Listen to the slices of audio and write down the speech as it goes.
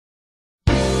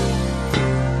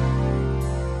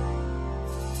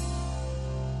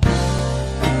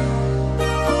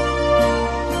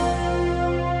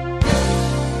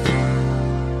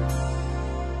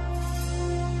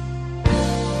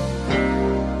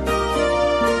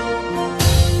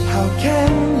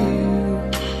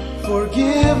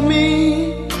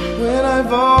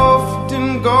I've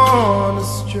often gone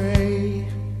astray.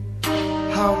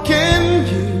 How can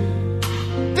you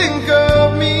think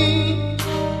of me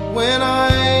when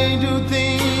I do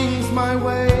things my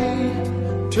way?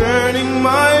 Turning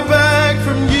my back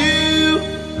from you,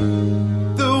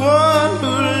 the one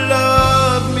who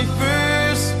loved me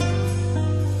first.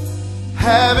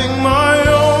 Having my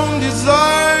own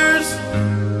desires,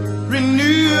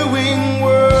 renewing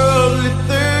worldly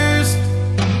thirst.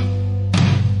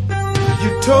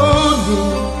 You told me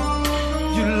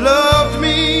you loved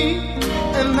me,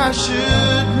 and I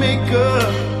should make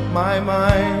up my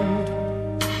mind.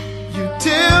 You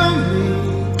tell me,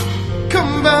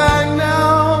 come back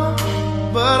now,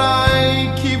 but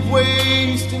I keep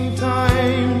wasting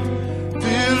time.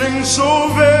 Feeling so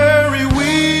very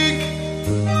weak,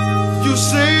 you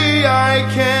say I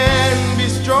can be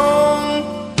strong.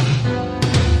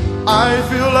 I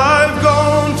feel I've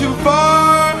gone too far.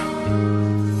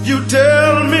 You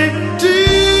tell me to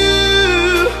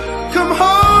come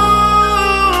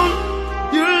home.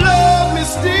 You love me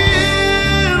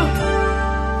still,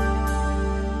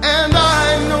 and I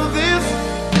know this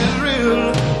is real,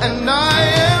 and I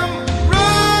am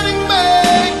running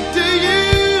back to you.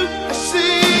 I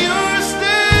see you're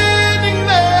standing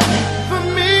there for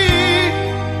me.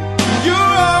 Your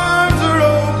arms are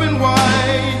open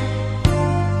wide,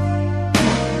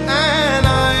 and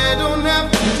I don't have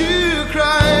to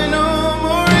cry no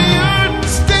more. You're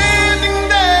standing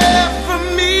there for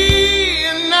me,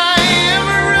 and I am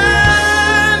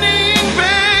running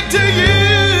back to you.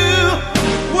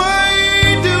 Why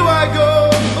do I go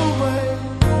away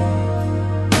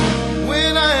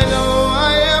when I know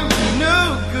I am no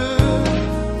good,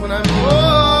 when I'm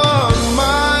on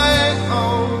my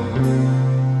own?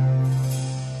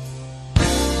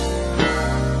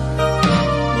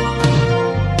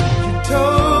 You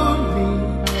told me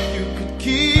you could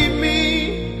keep me,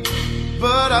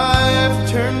 but I've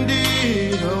turned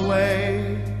it away.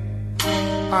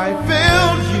 I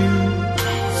failed you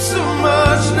so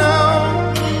much now,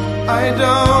 I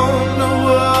don't know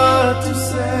what to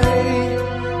say.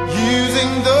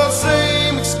 Using the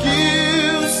same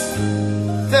excuse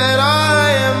that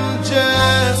I am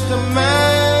just a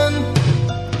man.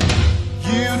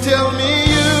 You tell me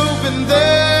you've been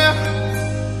there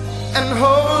and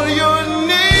hold your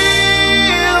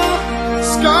nail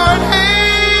scarred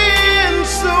hand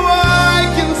so I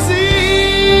can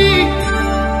see.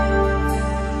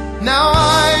 Now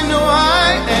I know I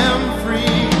am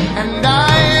free, and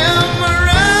I am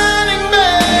running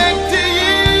back to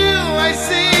you. I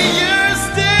see you're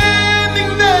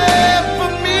standing there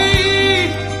for me.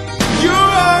 Your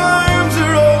arms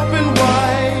are open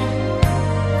wide,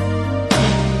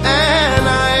 and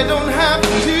I don't have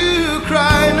to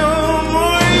cry no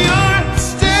more. You're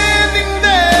standing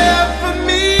there for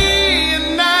me,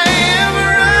 and I am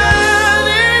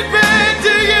running back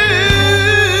to you.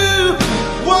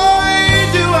 Why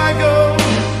do I go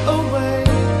away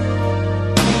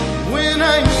when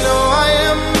I know I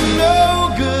am no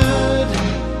good?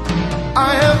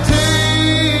 I have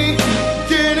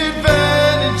taken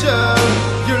advantage of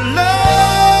your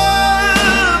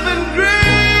love and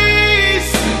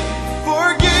grace.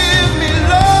 Forgive me,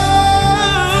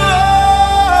 Lord,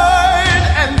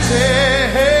 and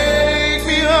take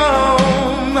me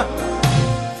home.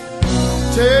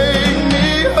 Take me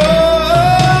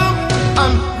home.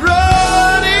 I'm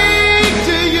running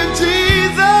to you,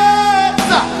 Jesus.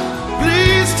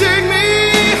 Please take me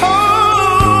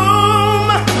home.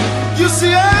 You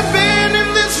see, I've been in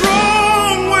this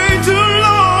wrong way too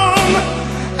long,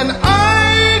 and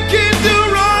I can't do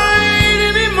right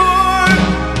anymore.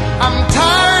 I'm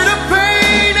tired of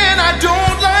pain and I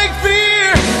don't like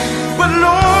fear, but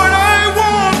Lord, I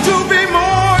want to be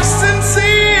more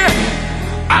sincere.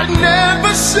 I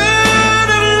never should